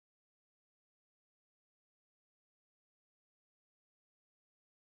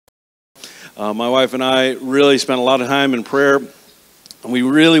My wife and I really spent a lot of time in prayer. And we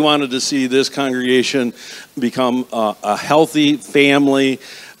really wanted to see this congregation become a healthy family,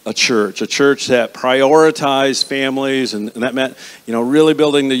 a church that prioritized families, and that meant, really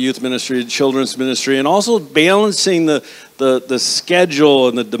building the youth ministry, the children's ministry, and also balancing the schedule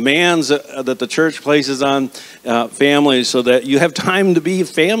and the demands that the church places on families so that you have time to be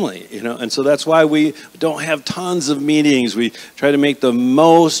family, And so that's why we don't have tons of meetings. We try to make the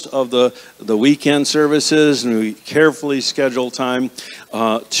most of the weekend services, and we carefully schedule time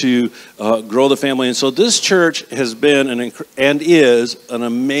to grow the family. And so this church has been and is an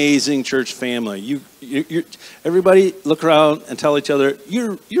amazing church family. You everybody look around and tell each other,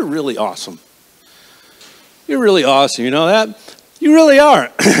 you're really awesome. You're really awesome. You know that? You really are.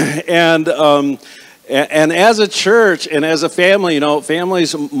 And as a church and as a family,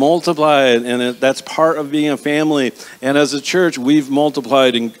 families multiply, and that's part of being a family. And as a church, we've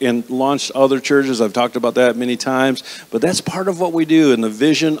multiplied and launched other churches. I've talked about that many times, but that's part of what we do in the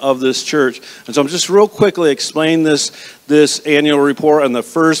vision of this church. And so I'm just real quickly explain this annual report on the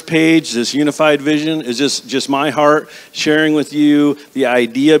first page. This unified vision is just my heart sharing with you the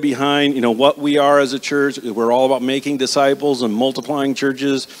idea behind, what we are as a church. We're all about making disciples and multiplying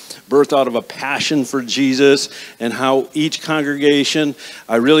churches, birthed out of a passion for Jesus, and how each congregation,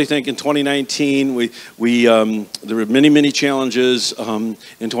 I really think in 2019, there were many challenges in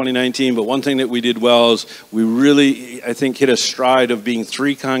 2019, but one thing that we did well is we really, I think, hit a stride of being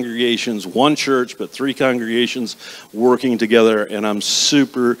 3 congregations, one church, but 3 congregations working together, and I'm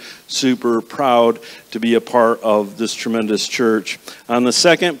super proud to be a part of this tremendous church. On the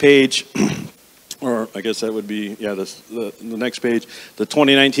second page, or I guess that would be, the next page, the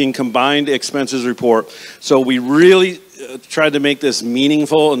 2019 Combined Expenses Report. So we really tried to make this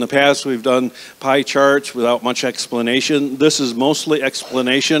meaningful. In the past, we've done pie charts without much explanation. This is mostly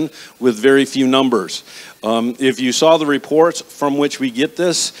explanation with very few numbers. If you saw the reports from which we get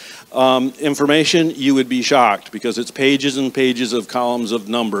this information, you would be shocked because it's pages and pages of columns of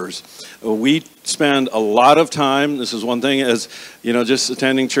numbers. We spend a lot of time. This is one thing as, just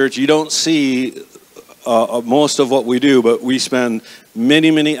attending church. You don't see most of what we do, but we spend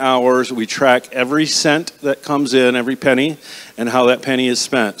many hours. We track every cent that comes in, every penny, and how that penny is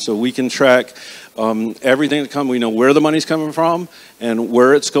spent. So we can track everything that comes. We know where the money's coming from and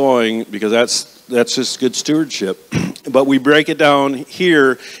where it's going, because that's just good stewardship. But we break it down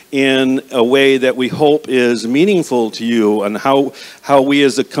here in a way that we hope is meaningful to you, and how we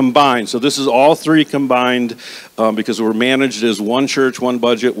as a combined. So this is all 3 combined because we're managed as one church, one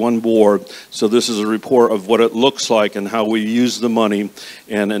budget, one board. So this is a report of what it looks like and how we use the money,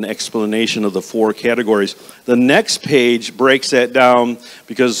 and an explanation of the 4 categories. The next page breaks that down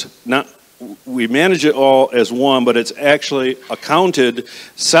because we manage it all as one, but it's actually accounted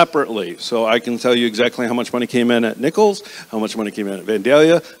separately. So I can tell you exactly how much money came in at Nichols, how much money came in at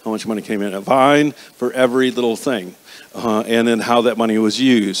Vandalia, how much money came in at Vine, for every little thing. And then how that money was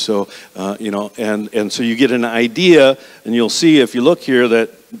used. So, and so you get an idea, and you'll see if you look here that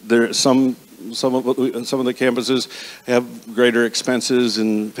there some of the campuses have greater expenses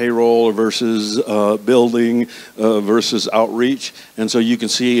in payroll versus building versus outreach, and so you can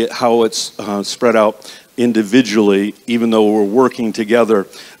see how it's spread out individually, even though we're working together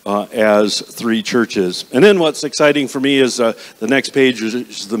as 3 churches. And then what's exciting for me is the next page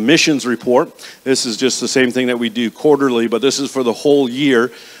is the missions report. This is just the same thing that we do quarterly, but this is for the whole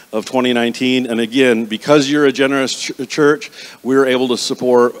year of 2019. And again, because you're a generous church, we're able to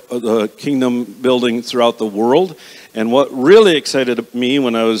support the kingdom building throughout the world. And what really excited me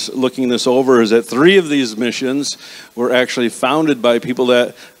when I was looking this over is that 3 of these missions were actually founded by people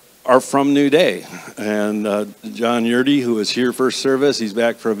that are from New Day. And John Yurdy, who was here first service, he's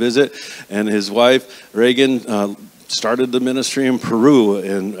back for a visit, and his wife, Reagan, started the ministry in Peru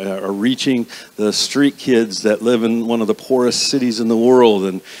and are reaching the street kids that live in one of the poorest cities in the world.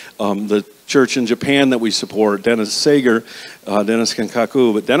 And the church in Japan that we support, Dennis Sager, Dennis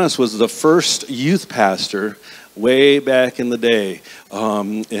Kankaku, but Dennis was the first youth pastor way back in the day,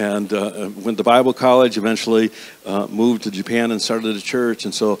 and went to Bible college, eventually moved to Japan and started a church.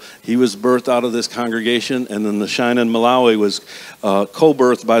 And so he was birthed out of this congregation, and then the Shine in Malawi was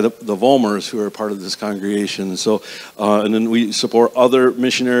co-birthed by the Volmers, who are part of this congregation. And so, and then we support other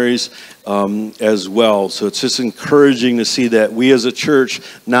missionaries as well. So it's just encouraging to see that we as a church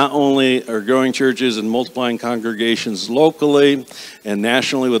not only are growing churches and multiplying congregations locally and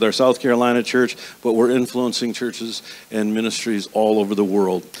nationally with our South Carolina church, but we're influencing churches and ministries all over the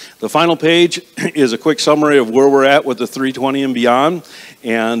world. The final page is a quick summary of where we're at with the 320 and beyond,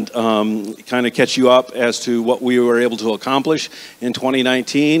 and kind of catch you up as to what we were able to accomplish in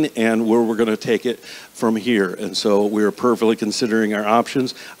 2019 and where we're going to take it from here. And so we are perfectly considering our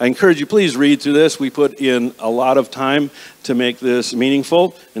options. I encourage you, please read through this. We put in a lot of time to make this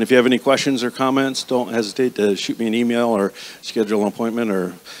meaningful. And if you have any questions or comments, don't hesitate to shoot me an email or schedule an appointment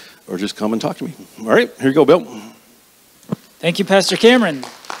or just come and talk to me. All right, here you go, Bill. Thank you, Pastor Cameron.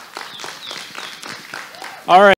 All right.